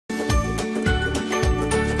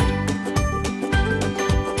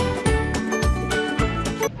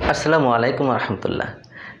আসসালামু আলাইকুম রহমতুল্লাহ।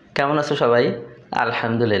 কেমন আছো সবাই?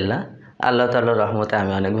 আলহামদুলিল্লাহ, আল্লাহ তাআলার রহমতে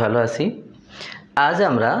আমি অনেক ভালো আছি। আজ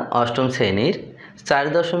আমরা অষ্টম শ্রেণীর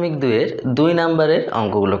 ৪.২-এর ২ নম্বরের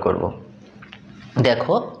অঙ্কগুলো করব।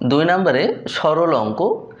 দেখো, ২ নম্বরে সরল অঙ্ক,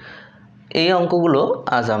 এই অঙ্কগুলো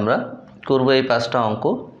আজ আমরা করব। এই 5টা অঙ্ক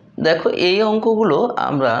দেখো, এই অঙ্কগুলো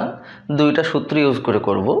আমরা 2টা সূত্র ইউজ করে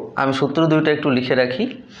করব। আমি সূত্র 2টা একটু লিখে রাখি।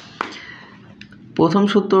 প্রথম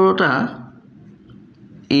সূত্রটা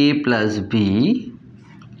a plus b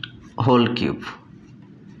whole cube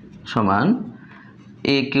সমান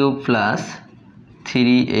a cube plus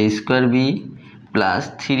 3a square b plus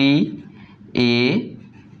 3a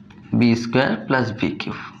b square plus b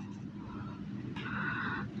cube।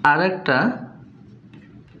 আর একটা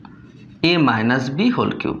a minus b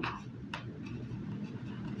whole cube,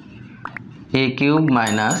 a cube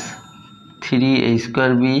minus 3a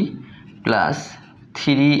square b plus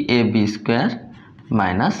 3ab square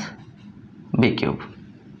minus B cube.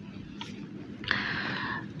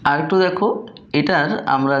 আর একটু দেখো, এটার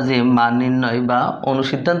আমরা যে মান নির্ণয় বা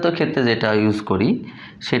অনুসিদ্ধান্ত ক্ষেত্রে যেটা ইউজ করি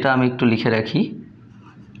সেটা আমি একটু লিখে রাখি।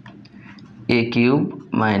 এ কিউব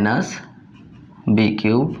মাইনাস বি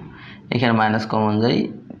কিউব, এখানে মাইনাস কমন যায়,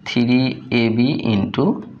 3ab ইন্টু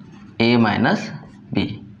এ মাইনাস বি।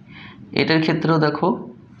 এটার ক্ষেত্রেও দেখো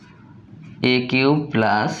এ cube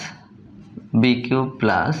plus B cube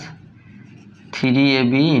plus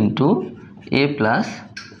 3ab into এ প্লাস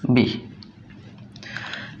বি।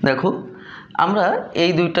 দেখো, আমরা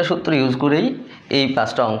এই 2টা সূত্র ইউজ করেই এই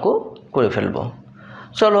 5টা অঙ্ক করে ফেলব।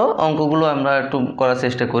 চলো অঙ্কগুলো আমরা একটু করার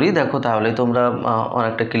চেষ্টা করি। দেখো, তাহলে তোমরা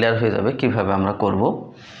অনেকটা ক্লিয়ার হয়ে যাবে কিভাবে আমরা করব।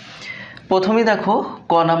 প্রথমেই দেখো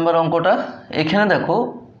ক নাম্বার অঙ্কটা। এখানে দেখো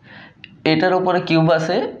এটার উপরে কিউব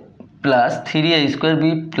আছে plus 3a square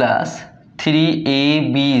B plus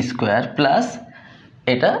 3ab square plus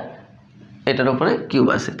এটার উপরে কিউব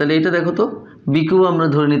আছে। তাহলে এটা দেখো তো বি কিউব আমরা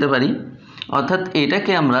ধরে নিতে পারি, অর্থাৎ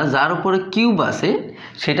এটাকে আমরা যার উপরে কিউব আছে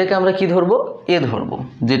সেটাকে আমরা কি ধরবো? এ ধরবো।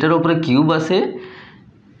 যেটার উপরে কিউব আছে,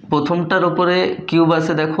 প্রথমটার উপরে কিউব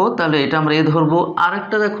আছে দেখো, তাহলে এটা আমরা এ ধরবো।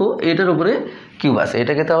 আরেকটা দেখো এটার উপরে কিউব আছে,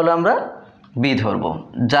 এটাকে তাহলে আমরা বি ধরবো।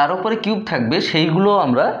 যার উপরে কিউব থাকবে সেইগুলো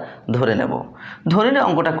আমরা ধরে নেব। ধরে নিয়ে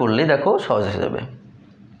অঙ্কটা করলে দেখো সহজ হয়ে যাবে।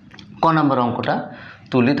 ক নাম্বার অঙ্কটা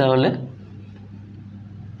তুলি তাহলে।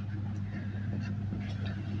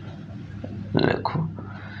 লেখো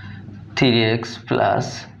 3x plus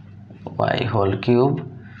y whole cube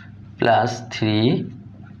plus 3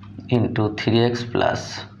 into 3x plus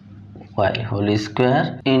y whole square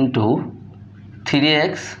into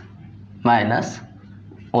 3x minus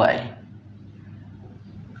y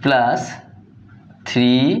plus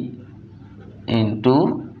 3 into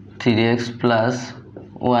 3x plus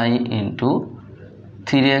y into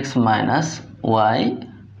 3x minus y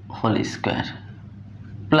whole square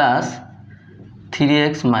plus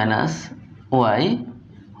 3x minus y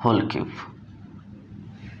whole cube.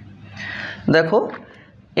 দেখো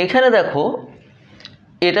এখানে দেখো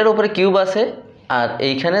এটার উপরে cube আছে আর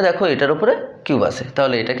এইখানে দেখো এটার উপরে কিউব আছে,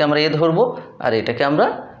 তাহলে এটাকে আমরা এ ধরবো আর এটাকে আমরা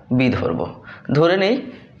বি ধরবো। ধরে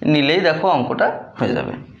নিলেই দেখো অঙ্কটা হয়ে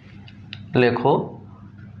যাবে। লেখো,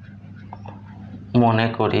 মনে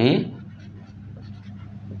করি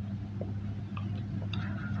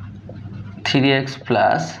 3x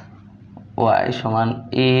প্লাস y সমান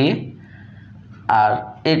a, আর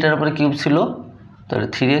এটার উপরে কিউব ছিল, তাহলে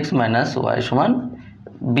 3x মাইনাস y সমান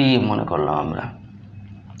b মনে করলাম আমরা।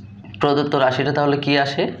 প্রদত্ত রাশিটা তাহলে কি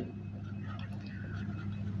আসে?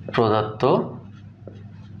 প্রদত্ত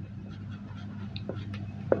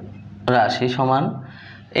রাশি সমান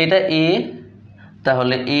এটা a,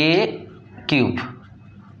 তাহলে a cube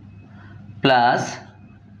plus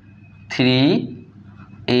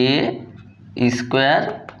 3a square,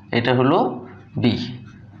 এটা হলো b,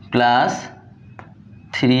 প্লাস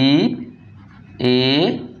 3a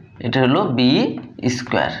এটা হলো b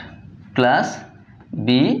square plus b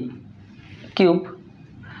cube.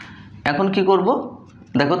 এখন কি করব?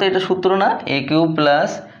 দেখো তো এটা সূত্র না, a cube plus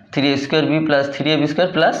 3a square b plus 3ab square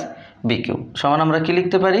plus b cube সমান আমরা কি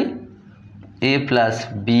লিখতে পারি? a plus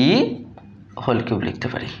b whole cube লিখতে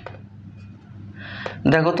পারি।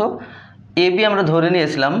 দেখো তো ab আমরা ধরে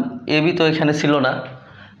নিয়েছিলাম, ab তো এখানে ছিল না,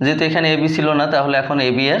 যেহেতু এখানে ab ছিল না তাহলে এখন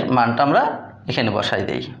ab এর মানটা আমরা এখানে বসাই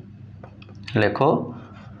দেই। লেখো,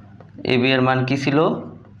 ab এর মান কি ছিল?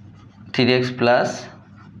 3x plus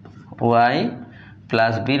y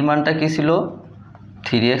plus b এর মানটা কি ছিল?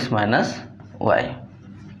 3x মাইনাস y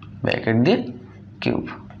ব্র্যাকেট দিয়ে কিউব।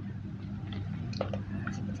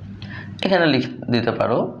 এখানে লিখে দিতে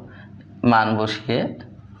পারো মান বসিয়ে।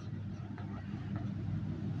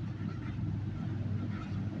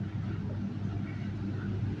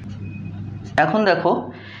 এখন দেখো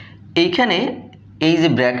এইখানে এই যে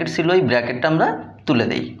ব্র্যাকেট ছিল এই ব্র্যাকেটটা আমরা তুলে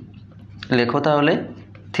দেই। লেখো তাহলে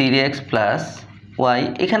 3x প্লাস ওয়াই,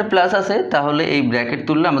 এখানে প্লাস আছে তাহলে এই ব্র্যাকেট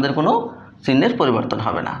তুললে আমাদের কোনো চিহ্নের পরিবর্তন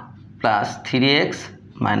হবে না, plus 3x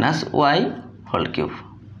minus Y whole cube.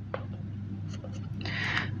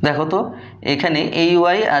 দেখো তো এখানে এই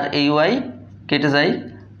ওয়াই আর এই ওয়াই কেটে যায়,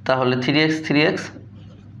 তাহলে 3x 3x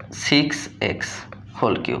 6x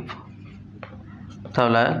whole cube,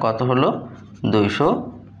 তাহলে কত হলো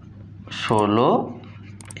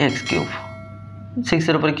 216x কিউব।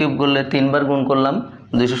 6-এর উপরে কিউব করলে 3 বার গুণ করলাম,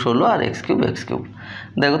 216 আর x কিউব x কিউব।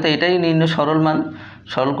 দেখো তো এটাই নির্ণয় সরল মান,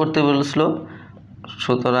 সরল করতে বলেছিল,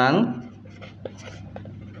 সুতরাং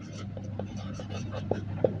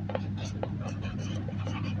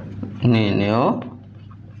নির্ণয়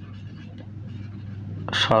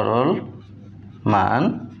সরল মান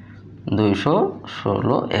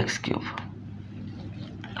 216x কিউব।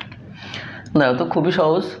 দেখো তো খুবই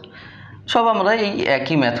সহজ, সব আমরা এই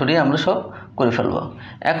একই মেথডে আমরা সব করে ফেলব।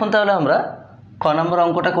 এখন তাহলে আমরা খ নম্বর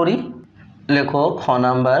অঙ্কটা করি। লেখো খ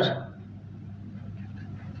number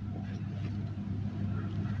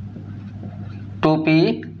 2p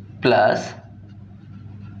plus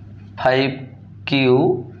 5q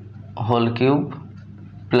whole cube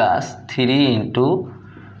plus 3 into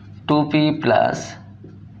 2p plus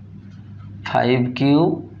 5q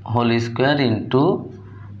whole square into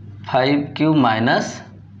 5q minus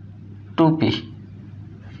 2p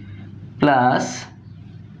plus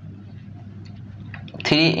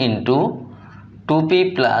 3 into 2p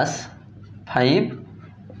plus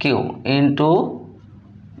 5q into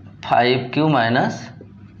 5q minus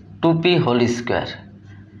 2p whole square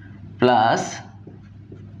plus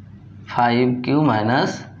 5q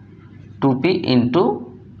minus 2p into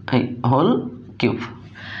whole cube.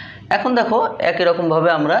 এখন দেখো একই রকমভাবে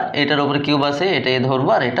আমরা এটার উপরে cube আছে এটা এ ধরবো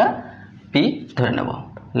আর এটা পি ধরে নেব।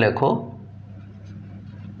 লেখো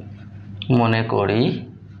মনে করি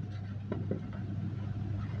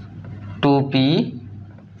 2p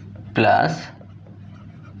প্লাস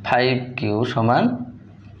 5q সমান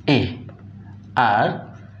a R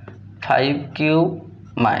 5q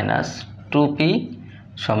minus 2p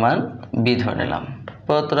সমান b ধরে নিলাম।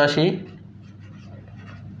 প্রদত্ত রাশি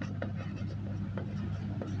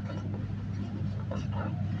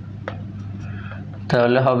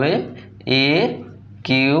তাহলে হবে a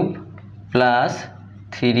cube plus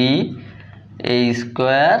 3a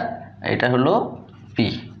square, এটা হলো p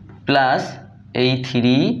প্লাস এই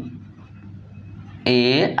 3a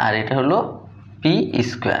আর এটা হলো p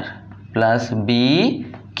square plus b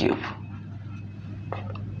cube.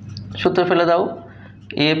 সূত্র ফেলে দাও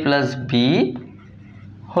a plus b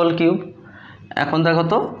whole cube. এখন দেখো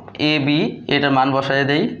তো a b এটার মান বসায়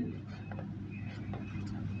দেই,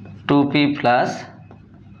 2p plus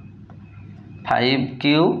 5q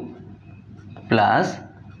plus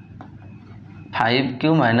 5q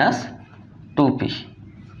minus 2p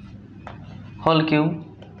whole cube,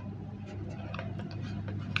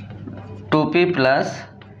 2p plus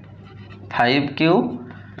 5q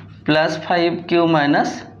plus 5q minus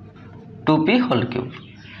 2p whole cube.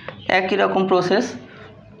 একই রকম প্রসেস।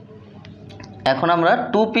 এখন আমরা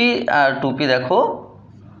 2p আর 2p দেখো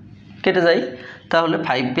কেটে যাই, তাহলে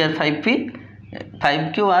 5p আর 5p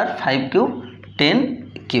 5q আর 5q 10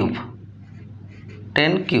 কিউব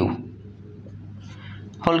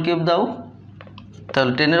হোল কিউব দাও,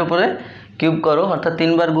 তাহলে 10-এর উপরে কিউব করো অর্থাৎ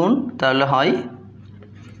 3 বার গুণ, তাহলে হয়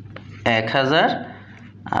 1000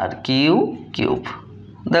 আর কিউব।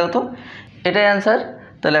 দেখো তো এটাই অ্যান্সার।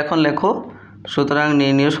 তাহলে এখন লেখো সুতরাং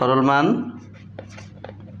নির্ণয় সরল মান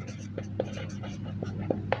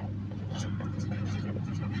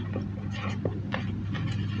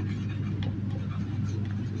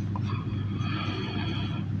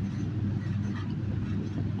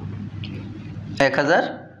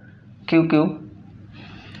কিউব।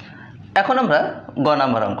 এখন আমরা গ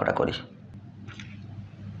নাম্বার অঙ্কটা করি।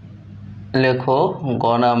 লেখো গ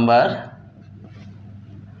number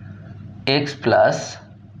x plus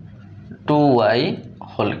 2y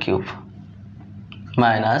whole cube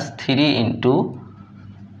minus 3 into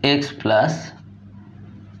x plus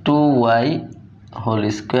 2y whole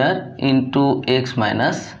square into x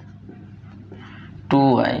minus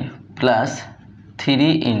 2y plus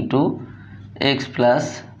 3 into x plus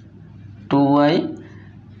 2y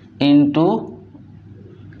into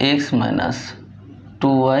x minus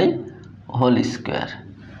 2y whole square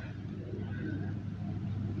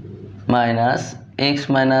minus x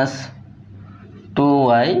minus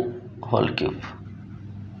 2y whole cube.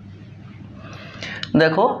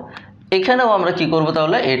 দেখো এখানেও আমরা কি করব,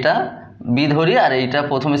 তাহলে এটা B ধরি আর এইটা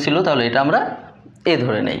প্রথমে ছিল তাহলে এটা আমরা এ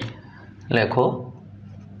ধরে নেই। লেখো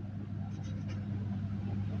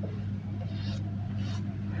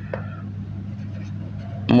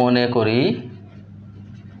মনে করি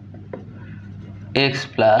x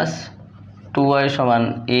প্লাস 2y সমান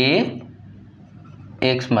a,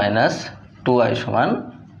 x মাইনাস 2y সমান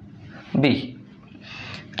b।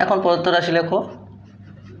 এখন প্রদত্ত রাশি লেখো।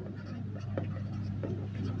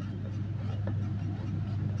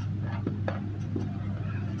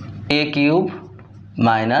 a cube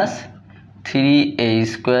minus 3a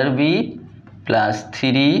square b plus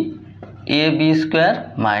 3ab square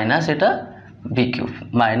minus এটা b কিউব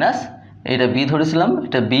মাইনাস এটা b ধরেছিলাম,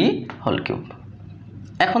 এটা b হোল কিউব।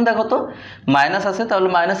 এখন দেখো তো মাইনাস আছে, তাহলে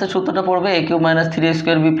মাইনাসের সূত্রটা পড়বে a cube minus 3a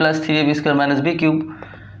square b plus 3ab square minus b cube,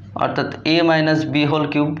 অর্থাৎ a minus b whole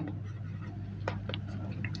cube.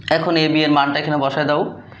 এখন ab এর মানটা এখানে বসায় দাও।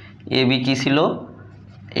 ab কি ছিল?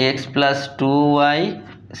 x প্লাস 2y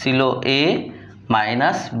ছিল a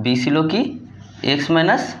মাইনাস b ছিল কি? x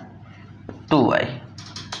minus 2y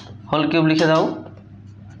whole cube লিখে দাও।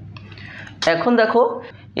 এখন দেখো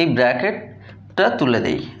এই ব্র্যাকেটটা তুলে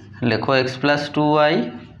দেই, লেখো x প্লাস 2y।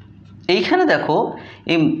 এইখানে দেখো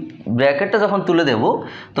এই ব্র্যাকেটটা যখন তুলে দেব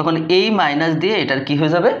তখন এই মাইনাস দিয়ে এটার কি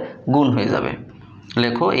হয়ে যাবে? গুণ হয়ে যাবে।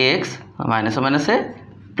 লেখো x মাইনাসে মাইনাসে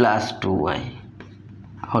প্লাস 2y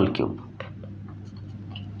হোল কিউব।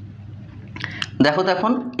 দেখো তো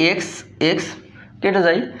এখন x কেটে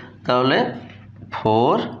যায়, তাহলে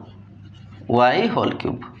 4y হোল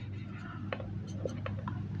কিউব।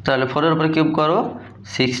 তাহলে 4 এর উপরে কিউব করো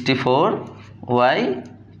 64y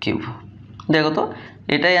কিউব। দেখো তো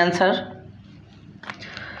এটাই অ্যান্সার।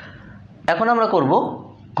 এখন আমরা করব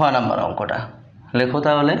ঘ নাম্বার অঙ্কটা। লেখো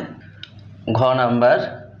তাহলে ঘ number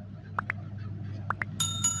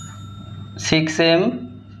 6m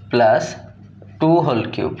plus 2 whole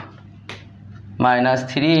cube minus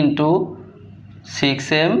 3 into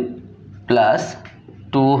 6m plus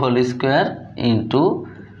 2 whole square into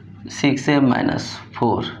 6m minus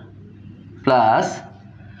 4 plus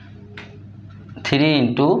 3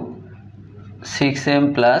 into 6m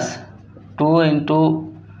plus 2 into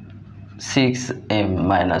 6m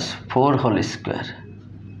minus 4 whole square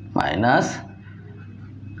minus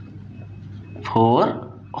 4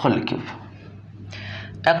 whole cube.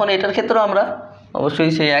 এখন এটার ক্ষেত্রেও আমরা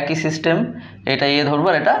অবশ্যই সেই একই সিস্টেম, এটা এ ধরবো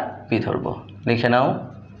আর এটা বি ধরবো। লিখে নাও,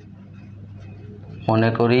 মনে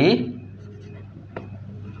করি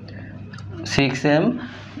 6m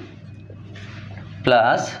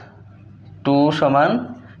প্লাস 2 সমান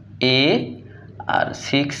a আর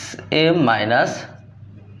 6m মাইনাস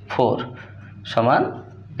 4 সমান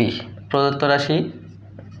b। প্রদত্ত রাশি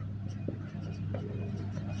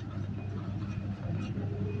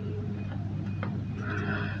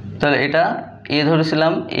তাহলে এটা a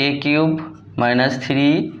ধরেছিলাম a cube minus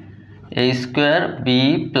 3a square b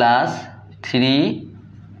plus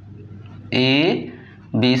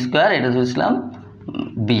 3ab square, এটা ধরেছিলাম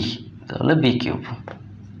b, তাহলে b কিউব।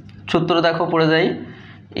 সূত্র দেখো পড়ে যাই,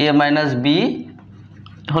 a মাইনাস b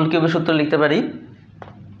হোল কিউবের সূত্র লিখতে পারি।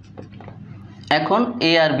 এখন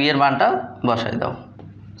a আর b এর মানটা বসাই দাও।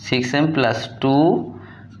 6m plus 2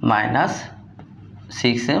 minus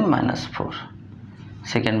 6m minus 4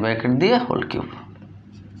 second bracket দিয়ে whole cube.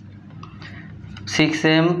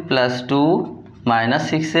 6m plus 2 minus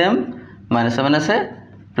 6m মাইনাসে মাইনাসে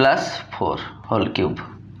প্লাস 4 হোল কিউব।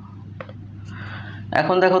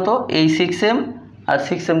 এখন দেখো তো এই 6m আর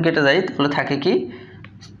 6m কেটে যায়, তাহলে থাকে কি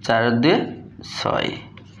 4 আর 2 6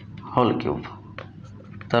 হোল কিউব,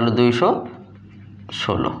 তাহলে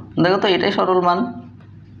 216। দেখো তো এটাই সরল মান।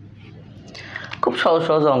 খুব সহজ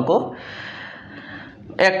সহজ অঙ্ক,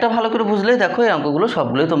 একটা ভালো করে বুঝলেই দেখো এই অঙ্কগুলো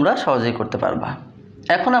সবগুলোই তোমরা সহজেই করতে পারবা।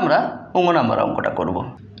 এখন আমরা অঙ্গ নাম্বার অঙ্কটা করব।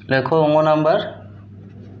 লেখো অঙ্গ number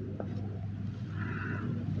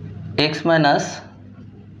x minus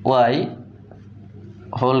y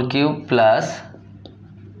whole cube plus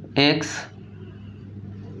x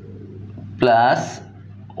plus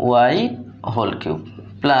y whole cube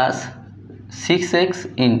plus 6x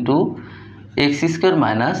into x square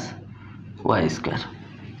minus y square.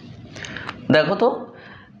 দেখো তো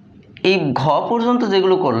এই ঘ পর্যন্ত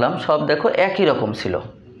যেগুলো করলাম সব দেখো একই রকম ছিল,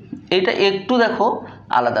 এইটা একটু দেখো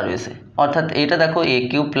আলাদা রয়েছে, অর্থাৎ এইটা দেখো a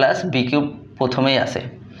cube plus b cube প্রথমেই আছে।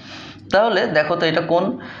 তাহলে দেখো তো এটা কোন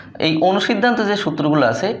এই অনুসিদ্ধান্ত যে সূত্রগুলো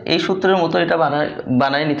আছে এই সূত্রের মতো এটা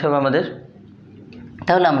বানায় নিতে হবে আমাদের।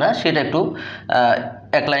 তাহলে আমরা সেটা একটু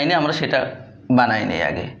এক লাইনে আমরা সেটা বানাই নিই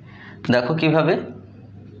আগে। দেখো কিভাবে,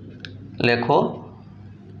 লেখো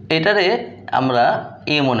এটারে আমরা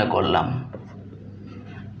a মনে করলাম,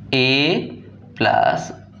 a প্লাস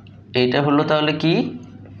এটা হলো তাহলে কি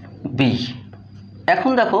b।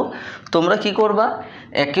 এখন দেখো তোমরা কি করবা,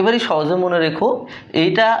 একেবারেই সহজে মনে রেখো,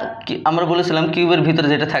 এইটা আমরা বলেছিলাম কিউবের ভিতরে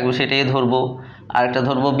যেটা থাকবে সেটা এ ধরবো, আর একটা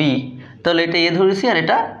ধরবো বি, তাহলে এটা এ ধরেছি আর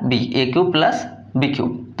এটা বি, এ কিউব প্লাস বি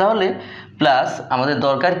কিউব। তাহলে প্লাস আমাদের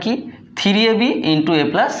দরকার কি 3ab ইন্টু এ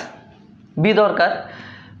প্লাস বি দরকার।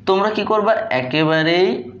 তোমরা কি করবা, একেবারেই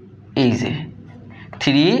এই যে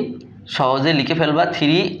 3 সহজে লিখে ফেলবা,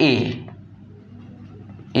 3a,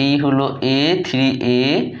 এই হলো a, 3a,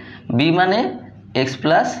 b মানে এক্স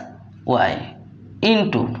প্লাস ওয়াই,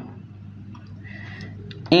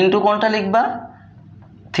 ইন্টু কোনটা লিখবা,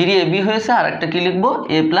 3ab হয়েছে, আর একটা কি লিখবো,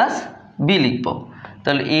 a প্লাস বি লিখবো।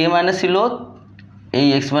 তাহলে a মানে ছিল এই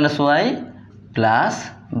x minus Y plus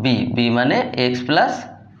B মানে এক্স প্লাস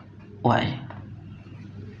ওয়াই।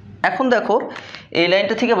 এখন দেখো এই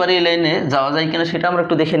লাইনটা থেকে আবার এই লাইনে যাওয়া যায় কিনা সেটা আমরা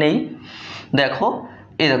একটু দেখে নেই। দেখো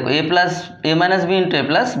এই দেখো এ মাইনাস বি ইন্টু এ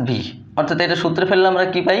প্লাস বি, অর্থাৎ এটা সূত্রে ফেললে আমরা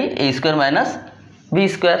কী পাই, এ স্কোয়ার মাইনাস বি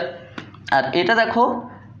স্কোয়ার। আর এটা দেখো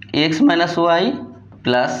x minus Y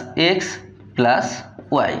plus x plus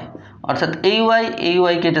Y, অর্থাৎ এই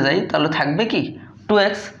ওয়াই কেটে যায়, তাহলে থাকবে কি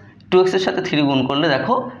 2x, 2xের সাথে 3 গুণ করলে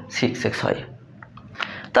দেখো 6x হয়।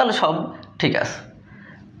 তাহলে সব ঠিক আছে,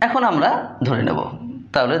 এখন আমরা ধরে নেব,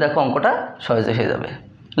 তাহলে দেখো অঙ্কটা সহজে হয়ে যাবে।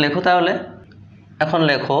 লেখো তাহলে, এখন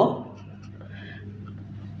লেখো,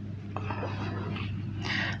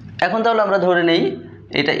 এখন তাহলে আমরা ধরে নেই,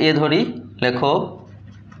 এটা এ ধরি, লেখো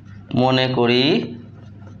মনে করি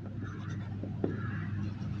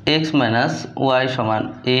এক্স মাইনাস ওয়াই সমান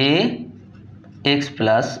এ, এক্স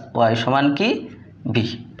প্লাস ওয়াই সমান কি বি,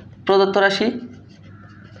 প্রদত্ত রাশি।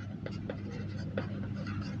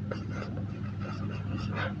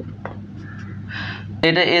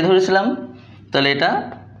 এটা এ ধরেছিলাম, তাহলে এটা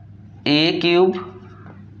এ কিউব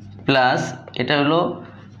প্লাস এটা হলো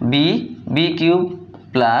বি কিউব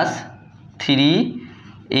প্লাস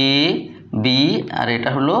 3ab, আর এটা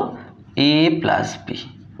হলো এ প্লাস বি।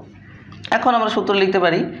 এখন আমরা সূত্র লিখতে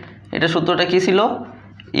পারি, এটা সূত্রটা কি ছিল,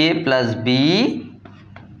 এ প্লাস বি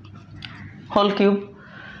হোল কিউব।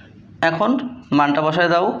 এখন মানটা বসায়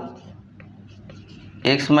দাও,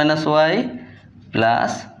 x minus Y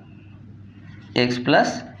plus x plus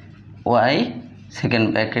Y second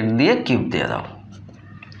bracket দিয়ে কিউব দিয়ে দাও।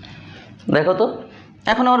 দেখো তো,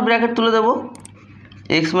 এখন আবার ব্র্যাকেট তুলে দেবো,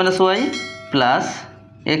 x minus Y plus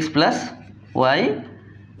x plus Y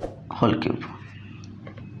whole cube,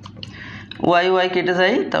 Y কেটে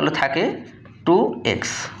যায়, তাহলে থাকে 2x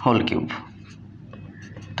হোল কিউব,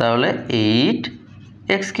 তাহলে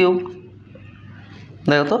 8x কিউব।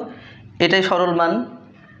 দেখো তো, এটাই সরল মান,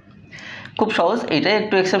 খুব সহজ, এটাই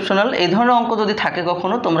একটু এক্সেপশনাল। এই ধরনের অঙ্ক যদি থাকে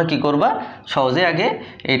কখনো, তোমরা কি করবা, সহজে আগে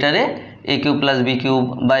এটারে এ কিউব প্লাস বি কিউব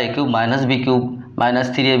বা এ cube minus B cube minus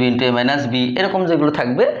 3ab into এ মাইনাস বি, এরকম যেগুলো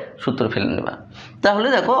থাকবে সূত্র ফেলে নেবা, তাহলে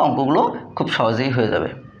দেখো অঙ্কগুলো খুব সহজেই হয়ে যাবে।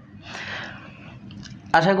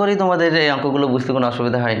 আশা করি তোমাদের এই অঙ্কগুলো বুঝতে কোনো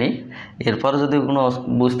অসুবিধা হয়নি। এরপর যদি কোনো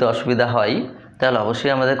বুঝতে অসুবিধা হয় তাহলে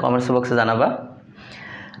অবশ্যই আমাদের কমেন্টস বক্সে জানাবা,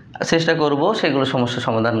 চেষ্টা করব সেগুলো সমস্যা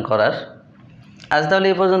সমাধান করার। আজ তাহলে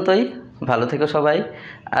এই পর্যন্তই, ভালো থেকো সবাই।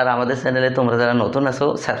 আর আমাদের চ্যানেলে তোমরা যারা নতুন আছো,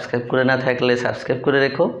 সাবস্ক্রাইব করে না থাকলে সাবস্ক্রাইব করে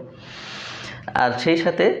রেখো, আর সেই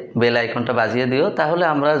সাথে বেল আইকনটা বাজিয়ে দিও, তাহলে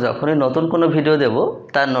আমরা যখনই নতুন কোনো ভিডিও দেব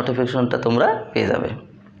তার নোটিফিকেশনটা তোমরা পেয়ে যাবে।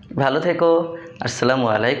 ভালো থেকো, আসসালামু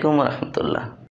আলাইকুম রহমতুল্লাহ।